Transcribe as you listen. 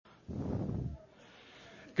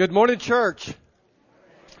Good morning, church.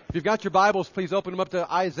 If you've got your Bibles, please open them up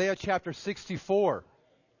to Isaiah chapter 64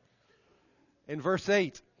 and verse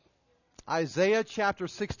 8. Isaiah chapter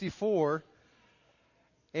 64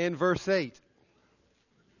 and verse 8.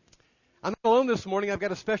 I'm not alone this morning. I've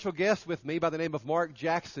got a special guest with me by the name of Mark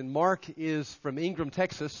Jackson. Mark is from Ingram,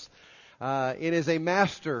 Texas, and is a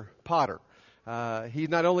master potter. He's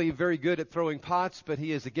not only very good at throwing pots, but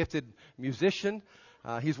he is a gifted musician.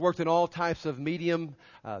 He's worked in all types of medium,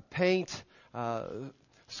 paint,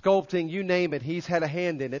 sculpting, you name it. He's had a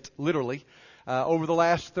hand in it, literally, over the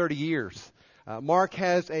last 30 years. Mark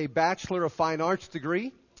has a Bachelor of Fine Arts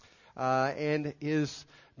degree and has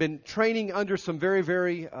been training under some very,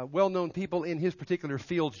 very well-known people in his particular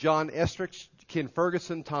field, John Estrich, Ken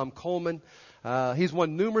Ferguson, Tom Coleman. He's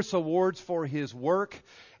won numerous awards for his work,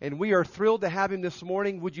 and we are thrilled to have him this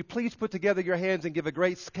morning. Would you please put together your hands and give a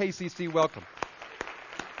great KCC welcome?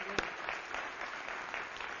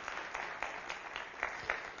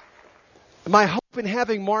 My hope in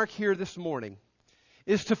having Mark here this morning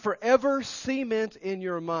is to forever cement in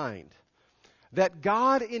your mind that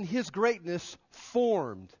God in His greatness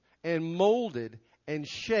formed and molded and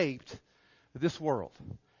shaped this world.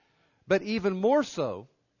 But even more so,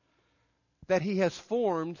 that He has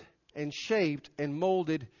formed and shaped and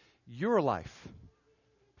molded your life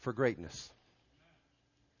for greatness.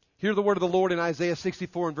 Hear the word of the Lord in Isaiah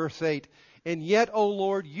 64 and verse 8. And yet, O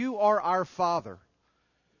Lord, you are our Father.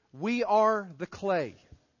 We are the clay.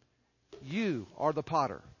 You are the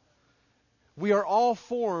potter. We are all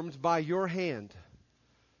formed by your hand.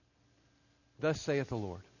 Thus saith the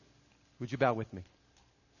Lord. Would you bow with me?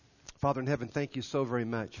 Father in heaven, thank you so very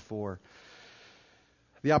much for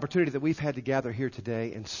the opportunity that we've had to gather here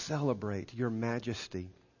today and celebrate your majesty.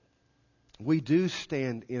 We do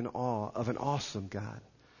stand in awe of an awesome God.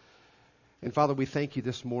 And Father, we thank you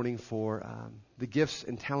this morning for the gifts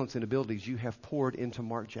and talents and abilities you have poured into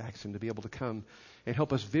Mark Jackson to be able to come and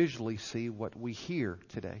help us visually see what we hear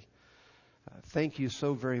today. Thank you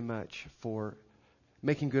so very much for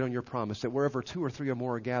making good on your promise that wherever two or three or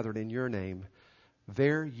more are gathered in your name,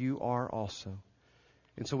 there you are also.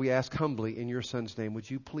 And so we ask humbly in your Son's name, would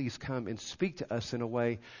you please come and speak to us in a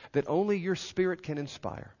way that only your Spirit can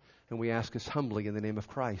inspire. And we ask us humbly in the name of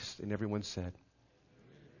Christ. And everyone said,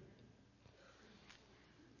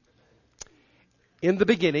 in the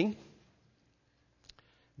beginning,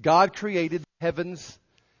 God created the heavens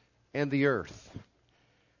and the earth.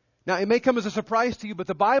 Now, it may come as a surprise to you, but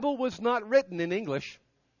the Bible was not written in English.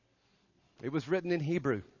 It was written in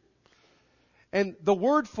Hebrew. And the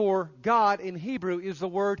word for God in Hebrew is the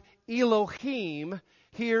word Elohim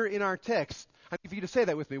here in our text. I need you to say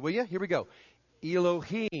that with me, will you? Here we go.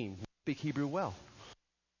 Elohim. You speak Hebrew well.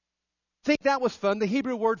 Think that was fun. The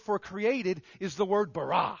Hebrew word for created is the word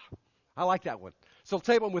bara. I like that one. So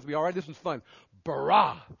say one with me, all right? This one's fun.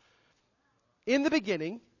 Bara. In the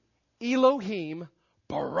beginning, Elohim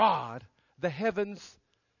barad the heavens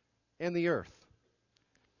and the earth.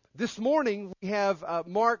 This morning, we have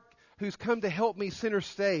Mark, who's come to help me center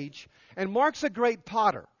stage. And Mark's a great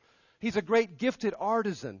potter. He's a great gifted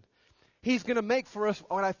artisan. He's going to make for us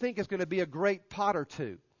what I think is going to be a great potter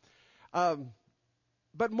too.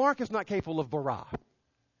 But Mark is not capable of bara.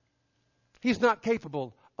 He's not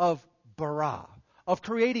capable of bara, of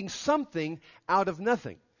creating something out of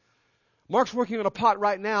nothing. Mark's working on a pot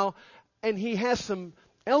right now, and he has some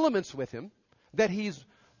elements with him that he's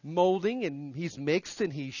molding, and he's mixed,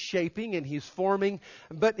 and he's shaping, and he's forming,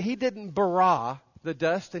 but he didn't bara the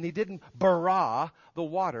dust, and he didn't bara the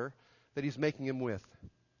water that he's making him with.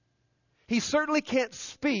 He certainly can't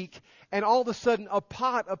speak, and all of a sudden a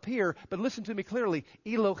pot appear, but listen to me clearly,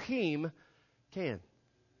 Elohim can.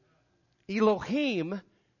 Elohim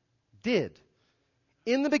did.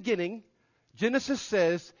 In the beginning, Genesis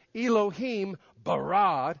says, Elohim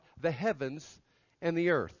barad the heavens and the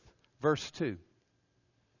earth. Verse 2.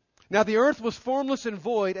 Now the earth was formless and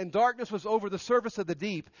void, and darkness was over the surface of the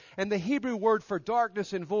deep. And the Hebrew word for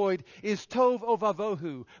darkness and void is tov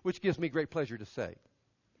ovavohu, which gives me great pleasure to say.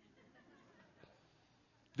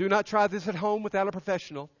 Do not try this at home without a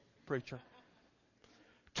professional preacher.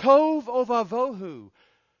 Tov ovavohu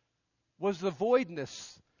was the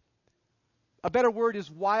voidness. A better word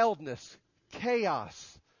is wildness,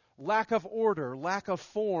 chaos, lack of order, lack of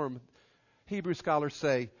form. Hebrew scholars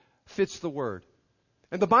say fits the word.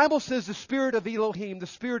 And the Bible says the Spirit of Elohim, the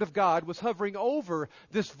Spirit of God, was hovering over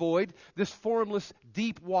this void, this formless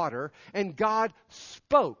deep water. And God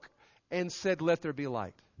spoke and said, let there be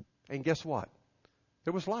light. And guess what?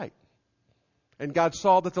 There was light. And God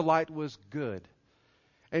saw that the light was good.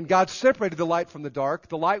 And God separated the light from the dark.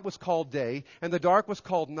 The light was called day, and the dark was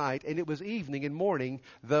called night, and it was evening and morning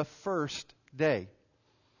the first day.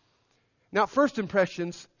 Now, first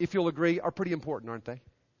impressions, if you'll agree, are pretty important, aren't they?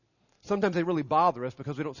 Sometimes they really bother us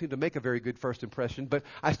because we don't seem to make a very good first impression, but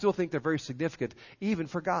I still think they're very significant, even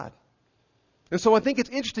for God. And so I think it's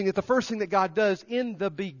interesting that the first thing that God does in the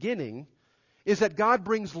beginning is that God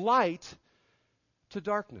brings light to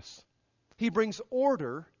darkness. He brings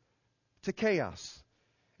order to chaos.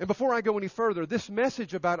 And before I go any further, this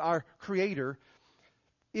message about our Creator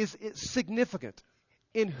is significant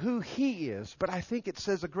in who He is, but I think it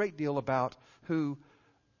says a great deal about who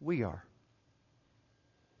we are.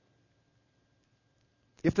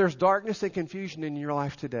 If there's darkness and confusion in your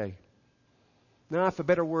life today, now if a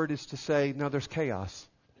better word is to say, now there's chaos,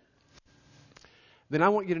 then I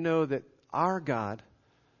want you to know that our God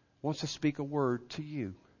wants to speak a word to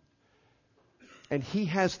you. And He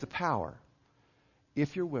has the power,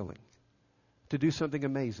 if you're willing, to do something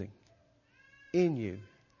amazing in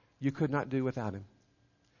you could not do without Him.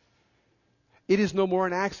 It is no more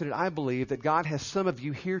an accident, I believe, that God has some of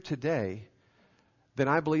you here today than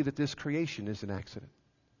I believe that this creation is an accident.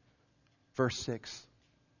 Verse 6.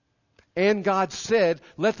 And God said,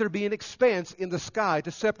 let there be an expanse in the sky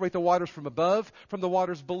to separate the waters from above from the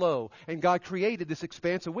waters below. And God created this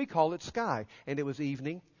expanse, and we call it sky. And it was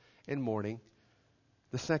evening and morning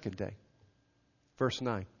the second day. Verse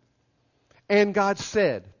 9. And God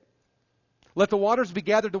said, let the waters be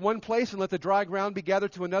gathered to one place, and let the dry ground be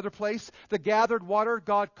gathered to another place. The gathered water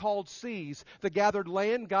God called seas. The gathered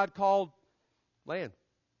land God called land.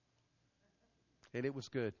 And it was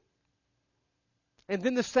good. And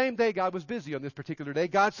then the same day, God was busy on this particular day.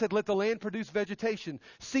 God said, let the land produce vegetation,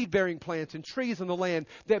 seed-bearing plants, and trees on the land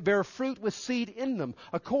that bear fruit with seed in them,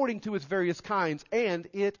 according to its various kinds. And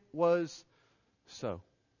it was so.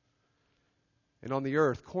 And on the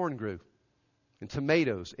earth, corn grew, and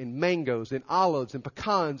tomatoes, and mangoes, and olives, and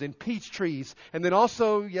pecans, and peach trees, and then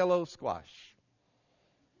also yellow squash,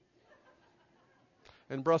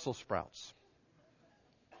 and Brussels sprouts,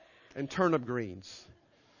 and turnip greens,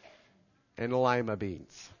 and lima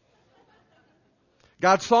beans.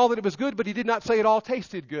 God saw that it was good, but He did not say it all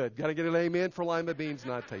tasted good. Got to get an amen for lima beans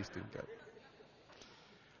not tasting good.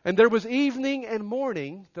 And there was evening and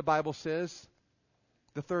morning, the Bible says,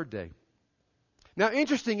 the third day. Now,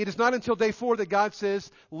 interesting, it is not until day 4 that God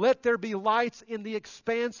says, let there be lights in the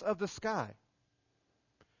expanse of the sky,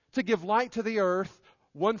 to give light to the earth,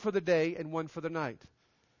 one for the day and one for the night.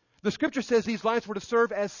 The Scripture says these lights were to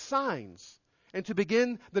serve as signs and to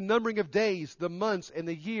begin the numbering of days, the months, and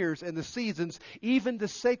the years, and the seasons, even the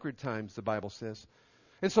sacred times, the Bible says.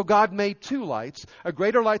 And so God made 2 lights, a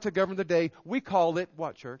greater light to govern the day. We call it,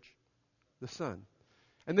 what, church? The sun.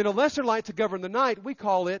 And then a lesser light to govern the night. We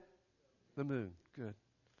call it the moon. Good.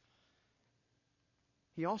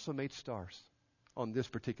 He also made stars on this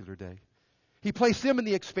particular day. He placed them in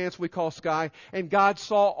the expanse we call sky, and God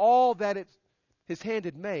saw all that His hand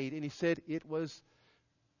had made, and He said it was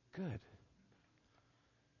good.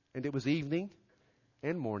 And it was evening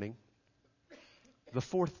and morning, the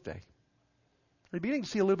 4th day. Are you beginning to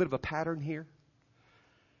see a little bit of a pattern here?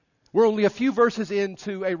 We're only a few verses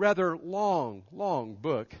into a rather long, long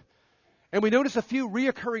book. And we notice a few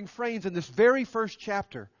reoccurring phrases in this very first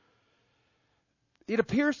chapter. It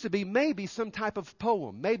appears to be maybe some type of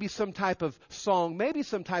poem, maybe some type of song, maybe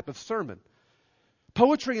some type of sermon.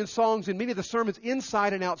 Poetry and songs in many of the sermons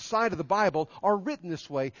inside and outside of the Bible are written this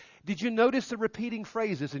way. Did you notice the repeating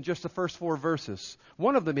phrases in just the first 4 verses?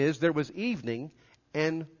 One of them is, there was evening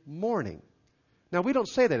and morning. Now, we don't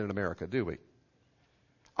say that in America, do we?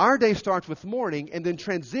 Our day starts with morning and then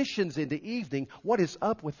transitions into evening. What is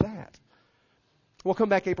up with that? We'll come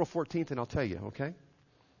back April 14th and I'll tell you, okay?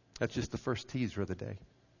 That's just the first teaser of the day.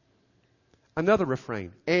 Another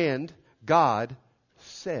refrain, and God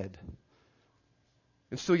said.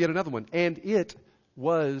 And still yet another one, and it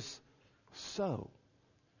was so.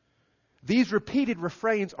 These repeated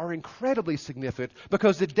refrains are incredibly significant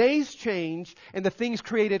because the days change and the things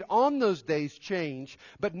created on those days change.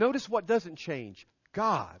 But notice what doesn't change.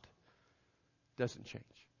 God doesn't change.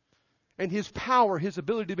 And His power, His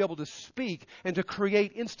ability to be able to speak and to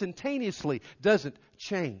create instantaneously doesn't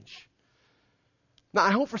change. Now,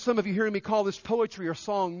 I hope for some of you hearing me call this poetry or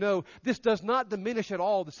song, no, this does not diminish at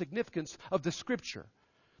all the significance of the Scripture.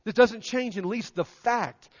 This doesn't change in least the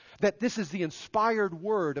fact that this is the inspired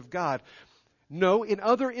Word of God. No, in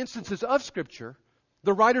other instances of Scripture,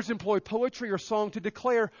 the writers employ poetry or song to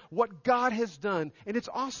declare what God has done, and it's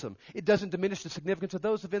awesome. It doesn't diminish the significance of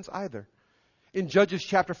those events either. In Judges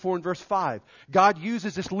chapter 4 and verse 5, God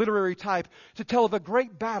uses this literary type to tell of a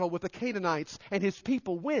great battle with the Canaanites, and His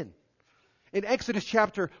people win. In Exodus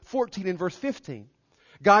chapter 14 and verse 15,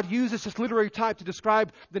 God uses this literary type to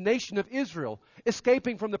describe the nation of Israel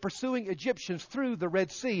escaping from the pursuing Egyptians through the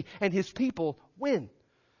Red Sea, and His people win.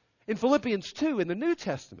 In Philippians 2 in the New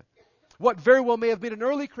Testament, what very well may have been an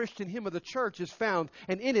early Christian hymn of the church is found,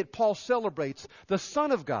 and in it Paul celebrates the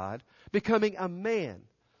Son of God becoming a man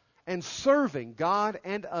and serving God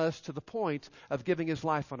and us to the point of giving His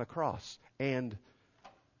life on a cross. And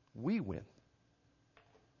we win.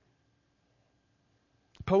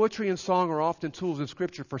 Poetry and song are often tools in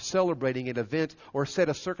Scripture for celebrating an event or a set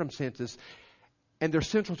of circumstances, and they're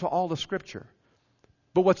central to all of Scripture.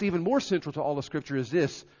 But what's even more central to all of Scripture is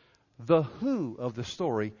this: the who of the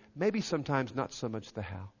story, maybe sometimes not so much the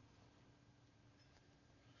how.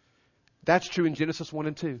 That's true in Genesis 1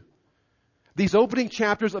 and 2. These opening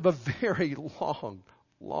chapters of a very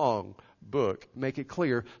long book make it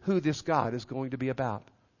clear who this God is going to be about,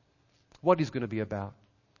 what He's going to be about.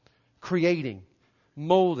 Creating,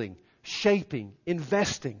 molding, shaping,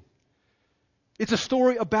 investing. It's a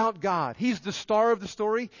story about God. He's the star of the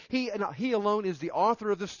story. He alone is the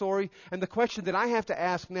author of the story. And the question that I have to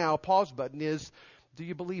ask now, pause button, is, do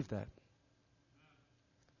you believe that?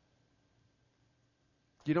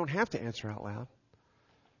 You don't have to answer out loud.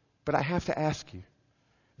 But I have to ask you,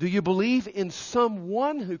 do you believe in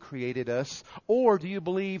someone who created us, or do you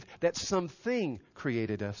believe that something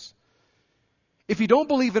created us? If you don't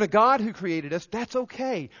believe in a God who created us, that's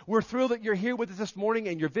okay. We're thrilled that you're here with us this morning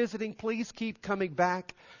and you're visiting. Please keep coming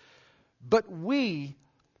back. But we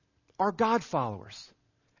are God followers.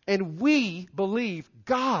 And we believe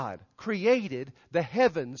God created the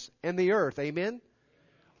heavens and the earth. Amen?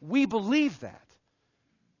 We believe that.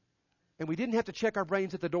 And we didn't have to check our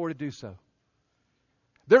brains at the door to do so.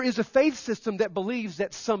 There is a faith system that believes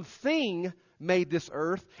that something made this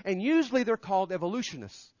earth, and usually they're called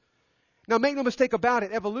evolutionists. Now, make no mistake about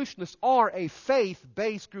it, evolutionists are a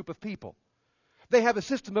faith-based group of people. They have a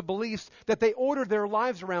system of beliefs that they order their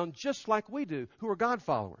lives around just like we do, who are God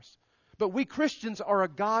followers. But we Christians are a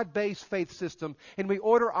God-based faith system, and we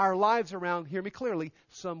order our lives around, hear me clearly,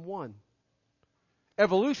 someone.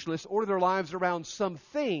 Evolutionists order their lives around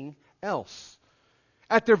something else.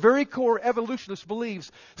 At their very core, evolutionists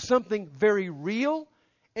believes something very real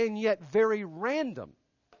and yet very random,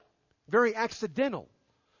 very accidental,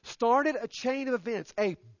 started a chain of events.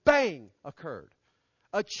 A bang occurred.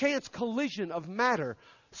 A chance collision of matter.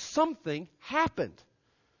 Something happened.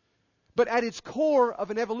 But at its core of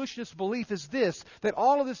an evolutionist belief is this, that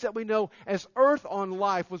all of this that we know as earth on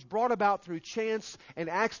life was brought about through chance and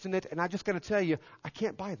accident. And I just got to tell you, I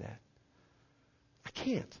can't buy that. I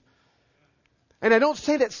can't. And I don't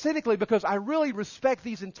say that cynically because I really respect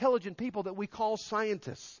these intelligent people that we call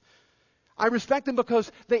scientists. I respect them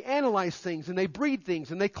because they analyze things and they breed things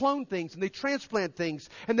and they clone things and they transplant things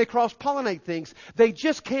and they cross-pollinate things. They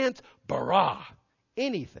just can't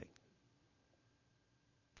anything.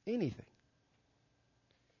 Anything.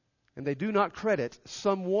 And they do not credit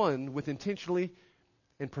someone with intentionally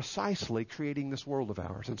and precisely creating this world of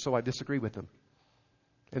ours. And so I disagree with them.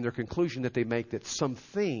 And their conclusion that they make that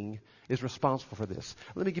something is responsible for this.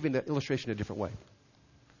 Let me give you an illustration a different way.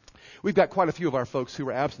 We've got quite a few of our folks who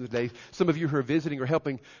are absent today. Some of you who are visiting or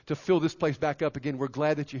helping to fill this place back up again. We're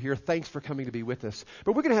glad that you're here. Thanks for coming to be with us.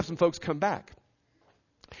 But we're going to have some folks come back.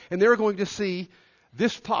 And they're going to see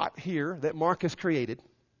this pot here that Mark has created.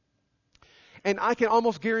 And I can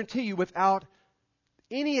almost guarantee you without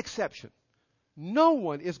any exception, no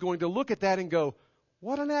one is going to look at that and go,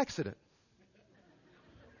 what an accident.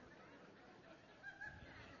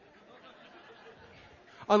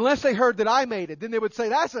 Unless they heard that I made it, then they would say,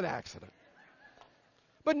 that's an accident.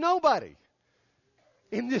 But nobody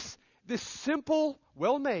in this simple,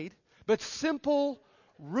 well-made, but simple,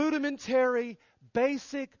 rudimentary,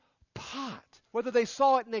 basic pot, whether they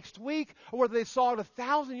saw it next week or whether they saw it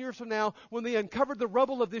 1,000 years from now when they uncovered the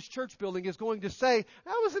rubble of this church building, is going to say,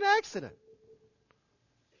 that was an accident.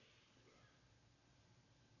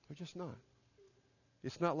 They're just not.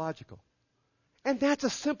 It's not logical. And that's a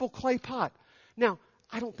simple clay pot. Now,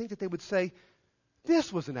 I don't think that they would say,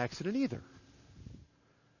 this was an accident either.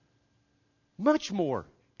 Much more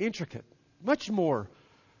intricate, much more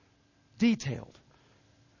detailed,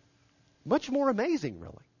 much more amazing,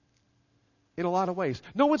 really, in a lot of ways.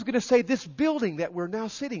 No one's going to say this building that we're now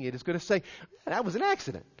sitting in is going to say, that was an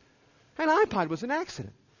accident. An iPod was an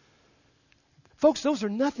accident. Folks, those are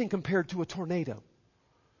nothing compared to a tornado.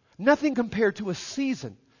 Nothing compared to a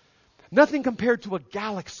season. Nothing compared to a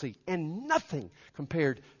galaxy, and nothing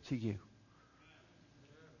compared to you.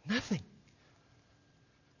 Nothing.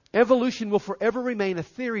 Evolution will forever remain a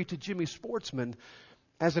theory to Jimmy Sportsman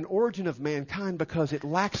as an origin of mankind because it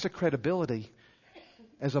lacks the credibility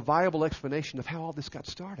as a viable explanation of how all this got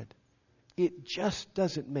started. It just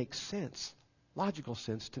doesn't make sense, logical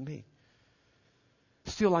sense to me.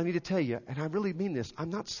 Still, I need to tell you, and I really mean this, I'm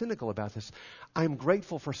not cynical about this. I'm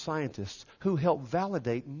grateful for scientists who help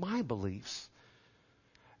validate my beliefs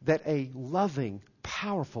that a loving,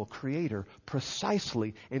 powerful Creator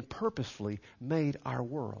precisely and purposefully made our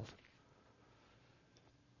world.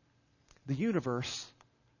 The universe,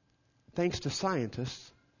 thanks to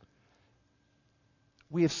scientists,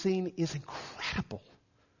 we have seen is incredible.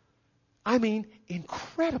 I mean,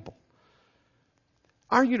 incredible.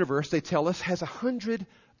 Our universe, they tell us, has 100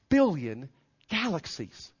 billion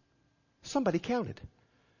galaxies. Somebody counted.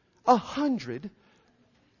 100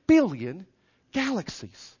 billion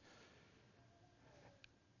galaxies.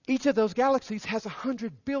 Each of those galaxies has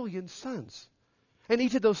 100 billion suns. And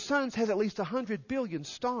each of those suns has at least 100 billion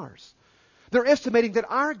stars. They're estimating that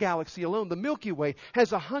our galaxy alone, the Milky Way,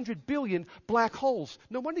 has 100 billion black holes.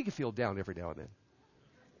 No wonder you feel down every now and then.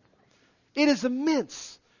 It is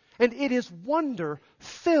immense. And it is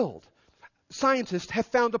wonder-filled. Scientists have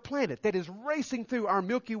found a planet that is racing through our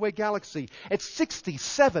Milky Way galaxy at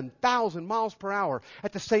 67,000 miles per hour.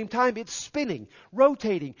 At the same time, it's spinning,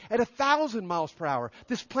 rotating at 1,000 miles per hour.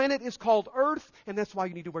 This planet is called Earth, and that's why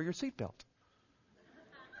you need to wear your seatbelt.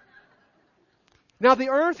 Now, the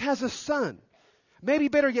Earth has a sun. Maybe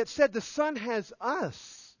better yet said, the sun has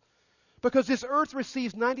us. Because this Earth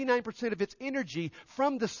receives 99% of its energy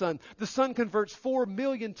from the sun. The sun converts 4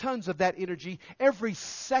 million tons of that energy every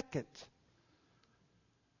second.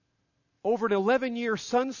 Over an 11-year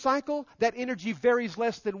sun cycle, that energy varies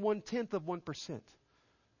less than 0.1%.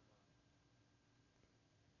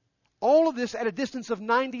 All of this at a distance of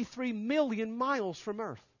 93 million miles from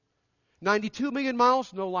Earth. 92 million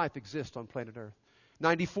miles, no life exists on planet Earth.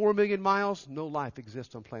 94 million miles, no life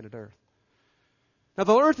exists on planet Earth. Now,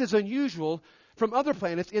 the Earth is unusual from other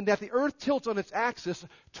planets in that the Earth tilts on its axis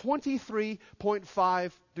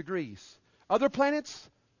 23.5 degrees. Other planets,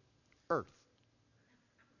 Earth.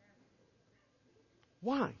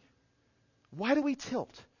 Why? Why do we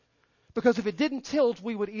tilt? Because if it didn't tilt,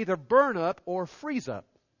 we would either burn up or freeze up.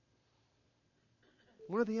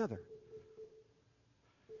 One or the other.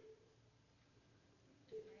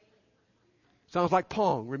 Sounds like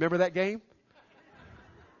Pong. Remember that game?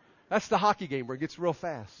 That's the hockey game where it gets real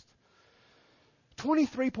fast.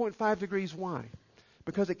 23.5 degrees, why?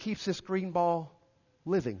 Because it keeps this green ball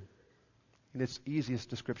living in its easiest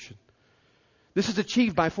description. This is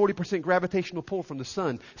achieved by 40% gravitational pull from the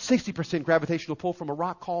sun, 60% gravitational pull from a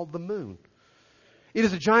rock called the moon. It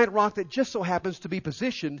is a giant rock that just so happens to be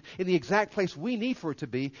positioned in the exact place we need for it to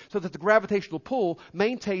be so that the gravitational pull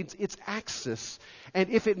maintains its axis. And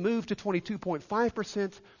if it moved to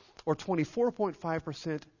 22.5% or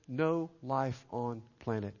 24.5%, no life on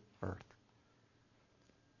planet Earth.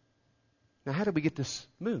 Now, how did we get this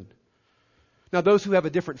moon? Now, those who have a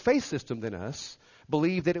different faith system than us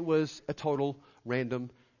believe that it was a total random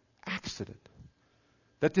accident.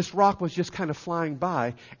 That this rock was just kind of flying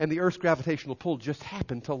by and the Earth's gravitational pull just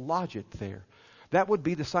happened to lodge it there. That would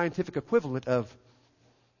be the scientific equivalent of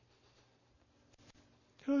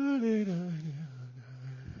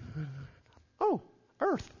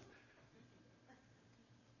Earth.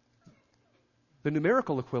 The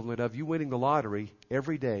numerical equivalent of you winning the lottery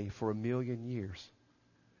every day for 1 million years.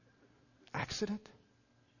 Accident?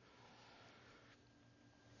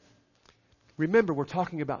 Remember, we're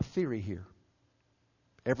talking about theory here.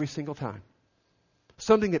 Every single time.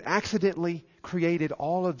 Something that accidentally created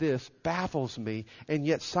all of this baffles me, and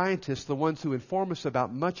yet scientists, the ones who inform us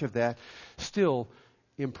about much of that, still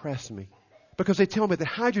impress me. Because they tell me that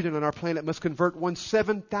hydrogen on our planet must convert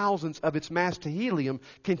 1/7,000th of its mass to helium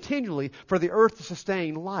continually for the Earth to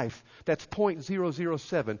sustain life. That's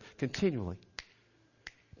 0.007 continually.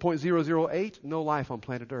 0.008, no life on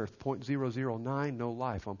planet Earth. 0.009, no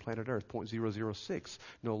life on planet Earth. 0.006,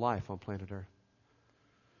 no life on planet Earth.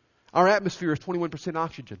 Our atmosphere is 21%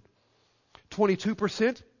 oxygen.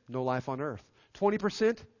 22%, no life on Earth.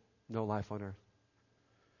 20%, no life on Earth.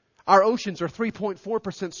 Our oceans are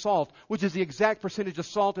 3.4% salt, which is the exact percentage of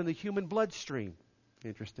salt in the human bloodstream.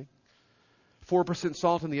 Interesting. 4%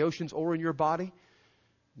 salt in the oceans or in your body.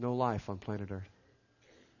 No life on planet Earth.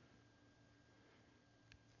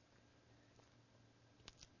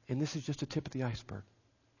 And this is just the tip of the iceberg.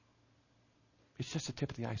 It's just the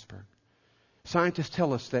tip of the iceberg. Scientists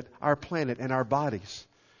tell us that our planet and our bodies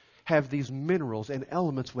have these minerals and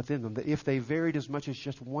elements within them that if they varied as much as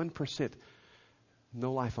just 1%,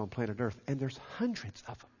 no life on planet Earth. And there's hundreds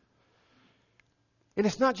of them. And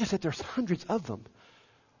it's not just that there's hundreds of them.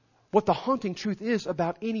 What the haunting truth is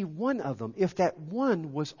about any one of them, if that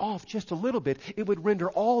one was off just a little bit, it would render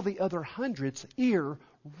all the other hundreds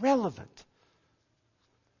irrelevant.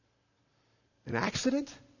 An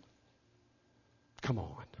accident? Come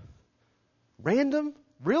on. Random?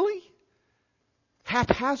 Really?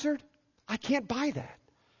 Haphazard? I can't buy that.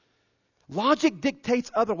 Logic dictates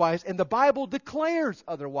otherwise, and the Bible declares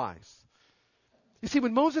otherwise. You see,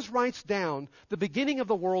 when Moses writes down the beginning of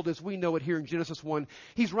the world as we know it here in Genesis 1,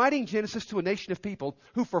 he's writing Genesis to a nation of people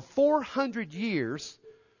who for 400 years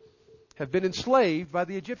have been enslaved by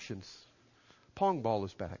the Egyptians. Pong ball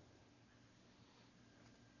is back.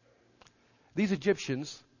 These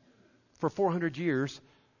Egyptians, for 400 years,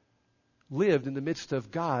 lived in the midst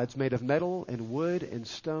of gods made of metal and wood and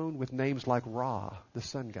stone with names like Ra, the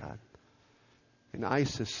sun god, and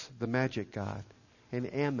Isis, the magic god,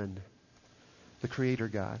 and Ammon, the creator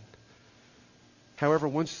God. However,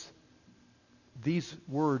 once these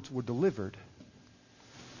words were delivered,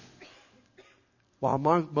 while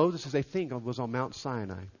Moses, as they think, was on Mount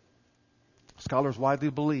Sinai, scholars widely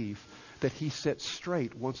believe that he set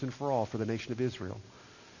straight once and for all for the nation of Israel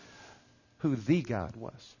who the God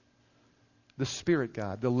was. The Spirit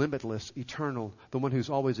God, the limitless, eternal, the one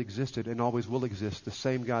who's always existed and always will exist, the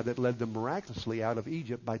same God that led them miraculously out of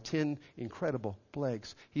Egypt by 10 incredible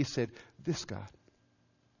plagues. He said, this God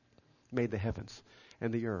made the heavens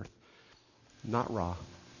and the earth, not Ra,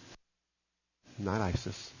 not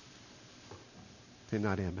Isis, and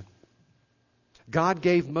not Ammon. God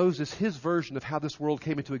gave Moses his version of how this world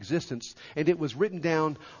came into existence, and it was written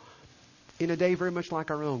down in a day very much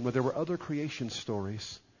like our own, where there were other creation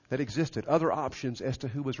stories that existed, other options as to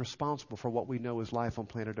who was responsible for what we know as life on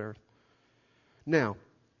planet Earth. Now,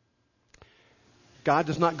 God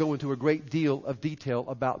does not go into a great deal of detail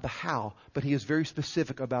about the how, but He is very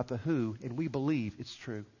specific about the who, and we believe it's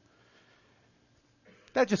true.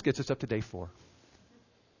 That just gets us up to day 4.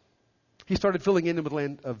 He started filling in with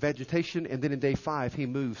land of vegetation, and then in day 5, He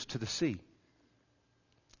moves to the sea.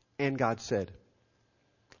 And God said,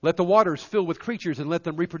 let the waters fill with creatures and let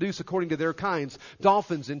them reproduce according to their kinds.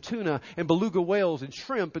 Dolphins and tuna and beluga whales and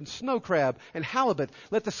shrimp and snow crab and halibut.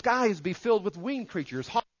 Let the skies be filled with winged creatures,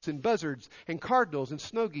 hawks and buzzards and cardinals and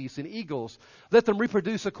snow geese and eagles. Let them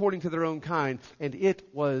reproduce according to their own kind. And it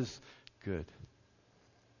was good.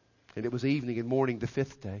 And it was evening and morning the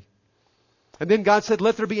 5th day. And then God said,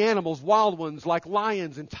 let there be animals, wild ones like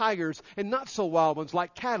lions and tigers, and not so wild ones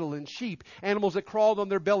like cattle and sheep, animals that crawled on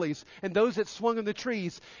their bellies, and those that swung in the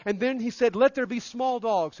trees. And then He said, let there be small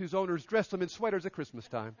dogs whose owners dressed them in sweaters at Christmas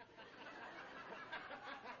time.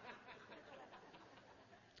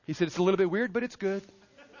 He said, it's a little bit weird, but it's good.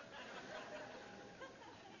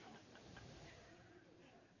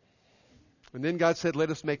 And then God said,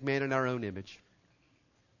 let us make man in our own image.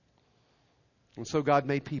 And so God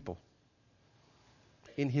made people.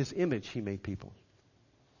 In His image He made people.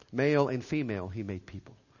 Male and female He made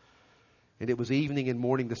people. And it was evening and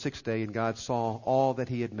morning the 6th day, and God saw all that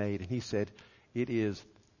He had made, and He said, it is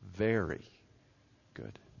very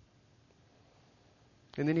good.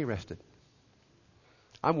 And then He rested.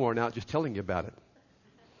 I'm worn out just telling you about it.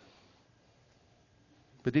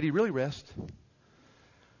 But did He really rest?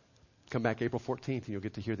 Come back April 14th and you'll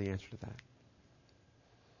get to hear the answer to that.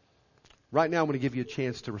 Right now I'm going to give you a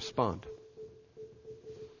chance to respond.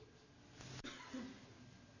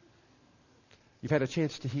 You've had a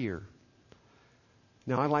chance to hear.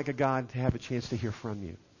 Now, I'd like a God to have a chance to hear from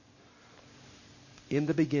you. In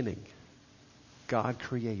the beginning, God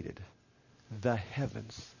created the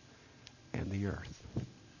heavens and the earth.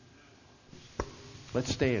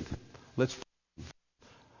 Let's stand. Let's.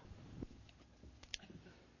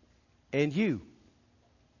 And you.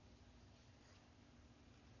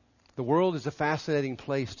 The world is a fascinating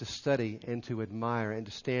place to study and to admire and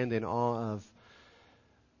to stand in awe of.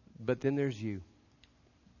 But then there's you.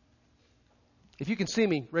 If you can see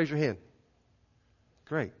me, raise your hand.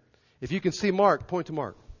 Great. If you can see Mark, point to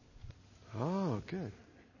Mark. Oh, good.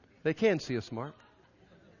 They can see us, Mark.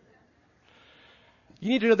 You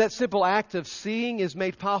need to know that simple act of seeing is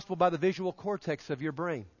made possible by the visual cortex of your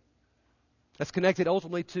brain. That's connected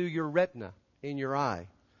ultimately to your retina in your eye,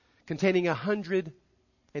 containing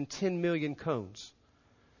 110 million cones,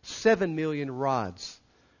 7 million rods,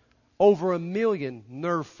 over 1 million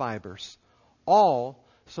nerve fibers, all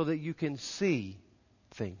so that you can see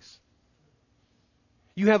things.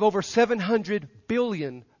 You have over 700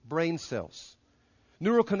 billion brain cells.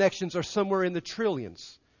 Neural connections are somewhere in the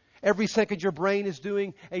trillions. Every second your brain is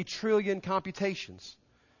doing 1 trillion computations.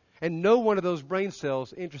 And no one of those brain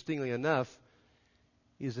cells, interestingly enough,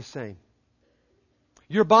 is the same.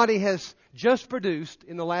 Your body has just produced,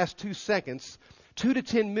 in the last 2 seconds, 2 to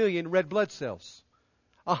 10 million red blood cells.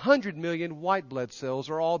 100 million white blood cells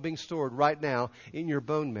are all being stored right now in your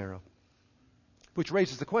bone marrow. Which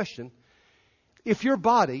raises the question, if your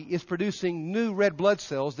body is producing new red blood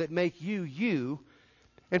cells that make you, you,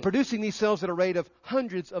 and producing these cells at a rate of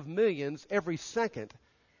hundreds of millions every second,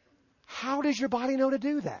 how does your body know to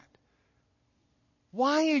do that?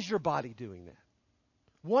 Why is your body doing that?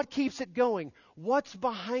 What keeps it going? What's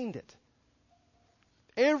behind it?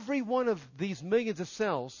 Every one of these millions of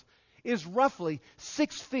cells is roughly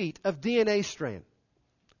 6 feet of DNA strand,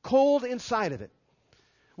 coiled inside of it,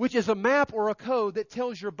 which is a map or a code that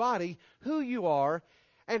tells your body who you are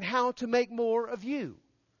and how to make more of you.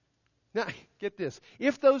 Now, get this.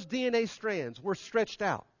 If those DNA strands were stretched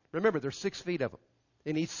out, remember there's 6 feet of them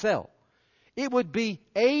in each cell, it would be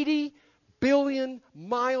 80 billion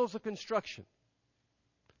miles of construction.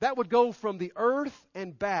 That would go from the earth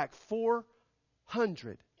and back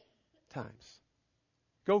 400 times.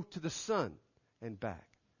 Go to the sun and back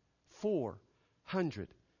 400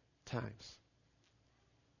 times.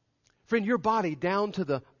 Friend, your body down to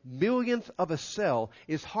the millionth of a cell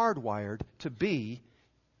is hardwired to be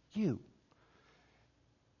you.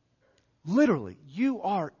 Literally, you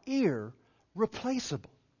are irreplaceable.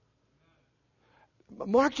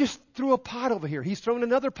 Mark just threw a pot over here. He's thrown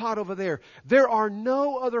another pot over there. There are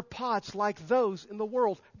no other pots like those in the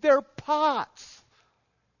world. They're pots.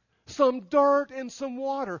 Some dirt and some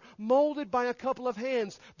water, molded by a couple of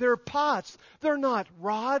hands. They're pots. They're not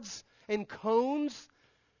rods and cones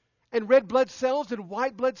and red blood cells and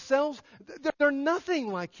white blood cells. They're nothing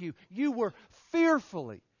like you. You were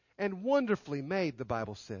fearfully and wonderfully made, the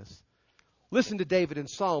Bible says. Listen to David in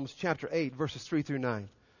Psalms chapter 8, verses 3 through 9.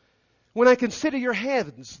 When I consider your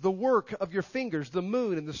heavens, the work of your fingers, the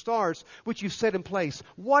moon and the stars which you've set in place,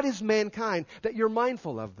 what is mankind that you're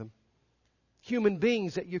mindful of them? Human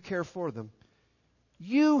beings that you care for them.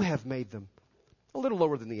 You have made them a little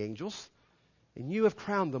lower than the angels, and you have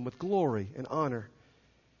crowned them with glory and honor.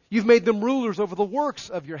 You've made them rulers over the works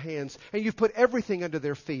of your hands, and you've put everything under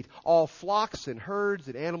their feet, all flocks and herds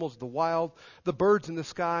and animals of the wild, the birds in the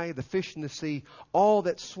sky, the fish in the sea, all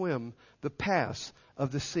that swim the paths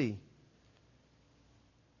of the sea.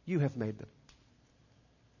 You have made them.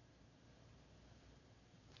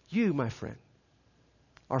 You, my friend,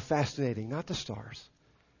 are fascinating, not the stars,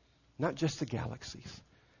 not just the galaxies,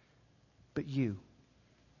 but you.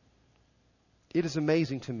 It is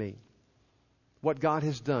amazing to me what God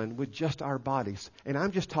has done with just our bodies. And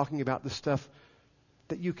I'm just talking about the stuff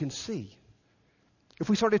that you can see. If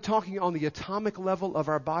we started talking on the atomic level of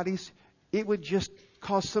our bodies, it would just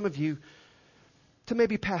cause some of you to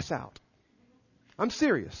maybe pass out. I'm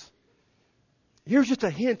serious. Here's just a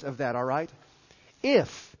hint of that, all right?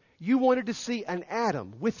 If you wanted to see an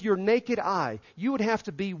atom with your naked eye, you would have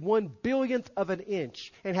to be 1/billionth of an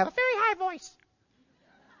inch and have a very high voice.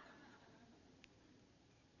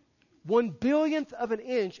 1/billionth of an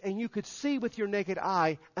inch, and you could see with your naked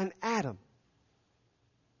eye an atom.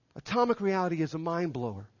 Atomic reality is a mind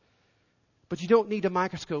blower. But you don't need a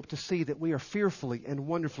microscope to see that we are fearfully and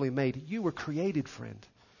wonderfully made. You were created, friend,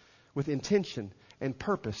 with intention and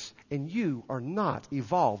purpose, and you are not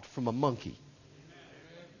evolved from a monkey.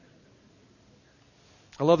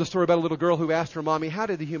 I love the story about a little girl who asked her mommy, how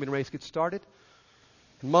did the human race get started?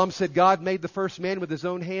 And Mom said, God made the first man with his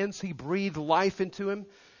own hands. He breathed life into him.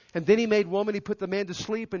 And then he made woman. He put the man to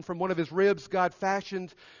sleep. And from one of his ribs, God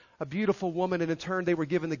fashioned a beautiful woman. And in turn, they were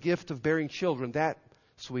given the gift of bearing children. That,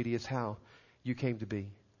 sweetie, is how you came to be.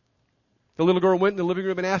 The little girl went in the living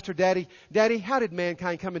room and asked her daddy, Daddy, how did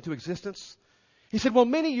mankind come into existence? He said, well,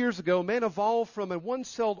 many years ago, man evolved from a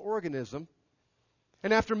one-celled organism.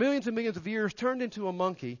 And after millions and millions of years, turned into a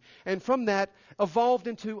monkey. And from that, evolved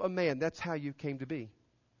into a man. That's how you came to be.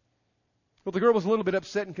 Well, the girl was a little bit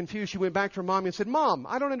upset and confused. She went back to her mommy and said, Mom,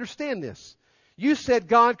 I don't understand this. You said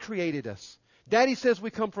God created us. Daddy says we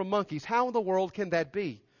come from monkeys. How in the world can that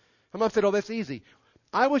be? Her mom said, oh, that's easy.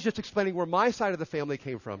 I was just explaining where my side of the family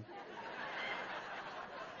came from.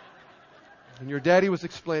 And your daddy was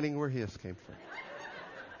explaining where his came from.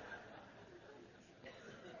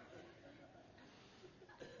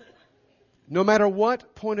 No matter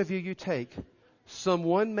what point of view you take,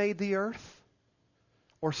 someone made the earth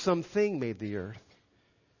or something made the earth.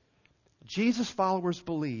 Jesus' followers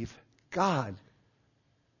believe God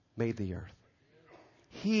made the earth.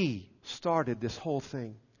 He started this whole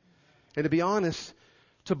thing. And to be honest,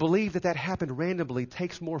 to believe that that happened randomly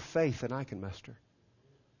takes more faith than I can muster.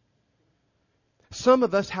 Some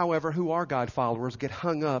of us, however, who are God followers, get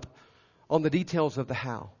hung up on the details of the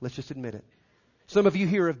how. Let's just admit it. Some of you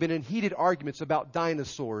here have been in heated arguments about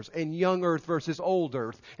dinosaurs and young Earth versus old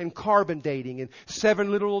Earth and carbon dating and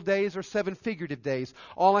 7 literal days or 7 figurative days.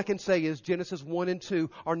 All I can say is Genesis 1 and 2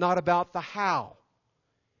 are not about the how.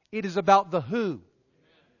 It is about the who.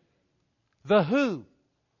 The who.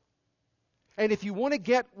 And if you want to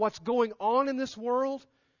get what's going on in this world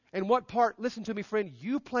and what part, listen to me, friend,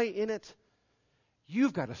 you play in it,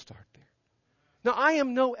 you've got to start there. Now, I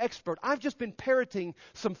am no expert. I've just been parroting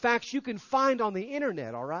some facts you can find on the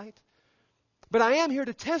internet, all right? But I am here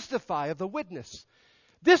to testify of the witness.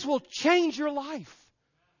 This will change your life.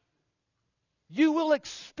 You will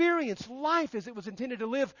experience life as it was intended to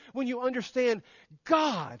live when you understand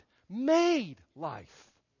God made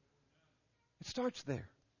life. It starts there.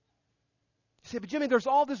 You say, but Jimmy, there's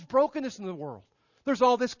all this brokenness in the world. There's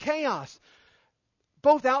all this chaos,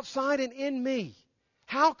 both outside and in me.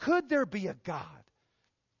 How could there be a God?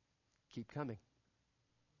 Keep coming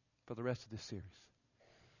for the rest of this series.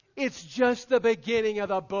 It's just the beginning of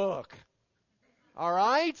the book. All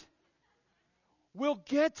right? We'll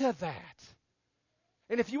get to that.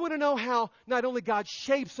 And if you want to know how not only God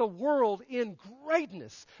shapes a world in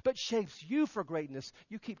greatness, but shapes you for greatness,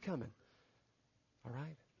 you keep coming. All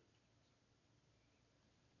right?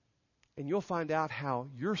 And you'll find out how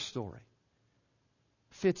your story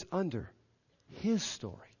fits under His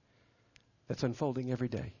story that's unfolding every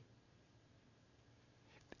day.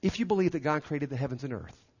 If you believe that God created the heavens and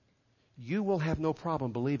earth, you will have no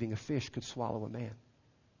problem believing a fish could swallow a man.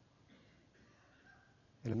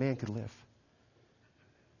 And a man could live.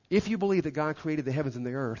 If you believe that God created the heavens and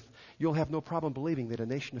the earth, you'll have no problem believing that a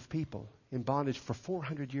nation of people in bondage for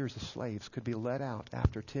 400 years as slaves could be let out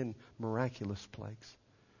after 10 miraculous plagues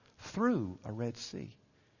through a Red Sea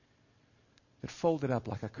that folded up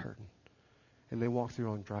like a curtain. And they walk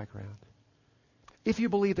through on dry ground. If you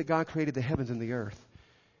believe that God created the heavens and the earth,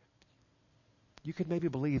 you could maybe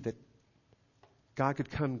believe that God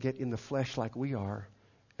could come get in the flesh like we are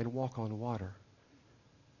and walk on water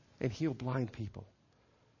and heal blind people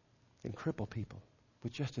and cripple people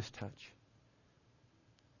with just His touch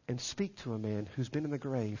and speak to a man who's been in the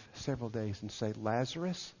grave several days and say,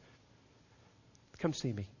 Lazarus, come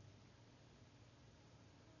see me.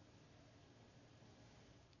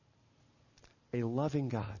 A loving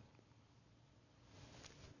God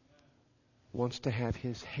wants to have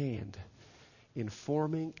His hand in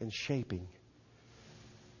forming and shaping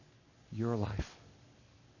your life.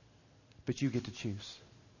 But you get to choose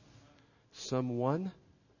someone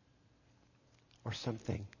or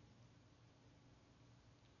something.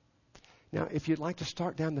 Now, if you'd like to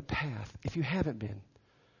start down the path, if you haven't been,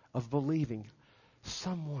 of believing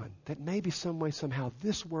someone, that maybe some way, somehow,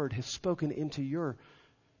 this word has spoken into your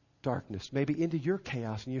darkness, maybe into your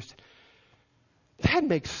chaos, and that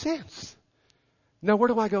makes sense. Now, where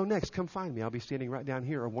do I go next? Come find me. I'll be standing right down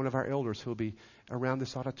here, or one of our elders who will be around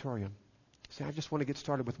this auditorium. Say, I just want to get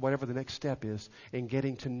started with whatever the next step is in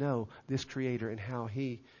getting to know this Creator and how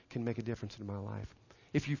He can make a difference in my life.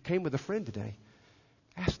 If you came with a friend today,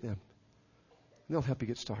 ask them. And they'll help you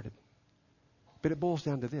get started. But it boils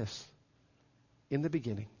down to this. In the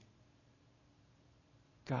beginning,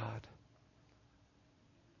 God.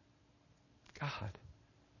 God.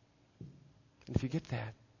 And if you get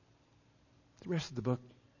that, the rest of the book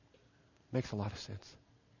makes a lot of sense.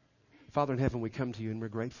 Father in heaven, we come to you and we're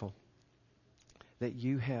grateful that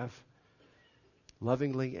you have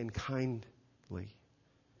lovingly and kindly,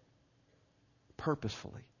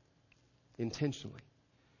 purposefully, intentionally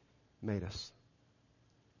made us.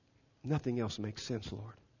 Nothing else makes sense,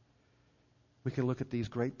 Lord. We can look at these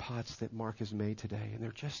great pots that Mark has made today, and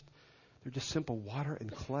they're just simple water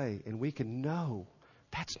and clay, and we can know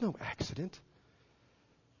that's no accident.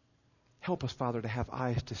 Help us, Father, to have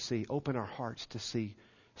eyes to see. Open our hearts to see.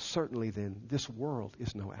 Certainly then, this world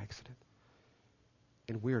is no accident.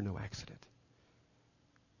 And we're no accident.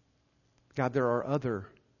 God, there are other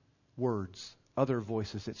words, other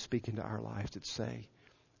voices that speak into our lives that say,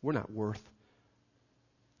 we're not worth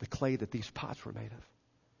the clay that these pots were made of.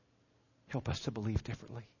 Help us to believe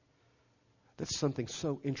differently. That's something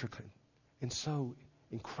so intricate and so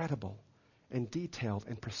incredible and detailed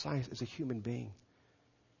and precise as a human being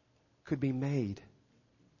could be made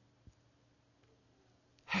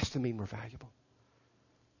has to mean we're valuable.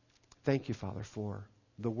 Thank you, Father, for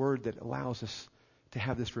the word that allows us to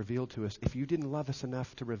have this revealed to us. If you didn't love us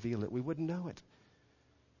enough to reveal it, we wouldn't know it.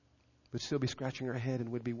 We'd still be scratching our head and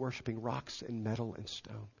would be worshiping rocks and metal and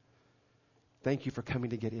stone. Thank you for coming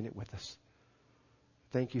to get in it with us.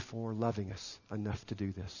 Thank you for loving us enough to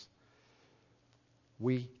do this.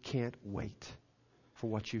 We can't wait for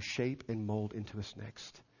what you shape and mold into us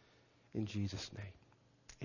next. In Jesus' name.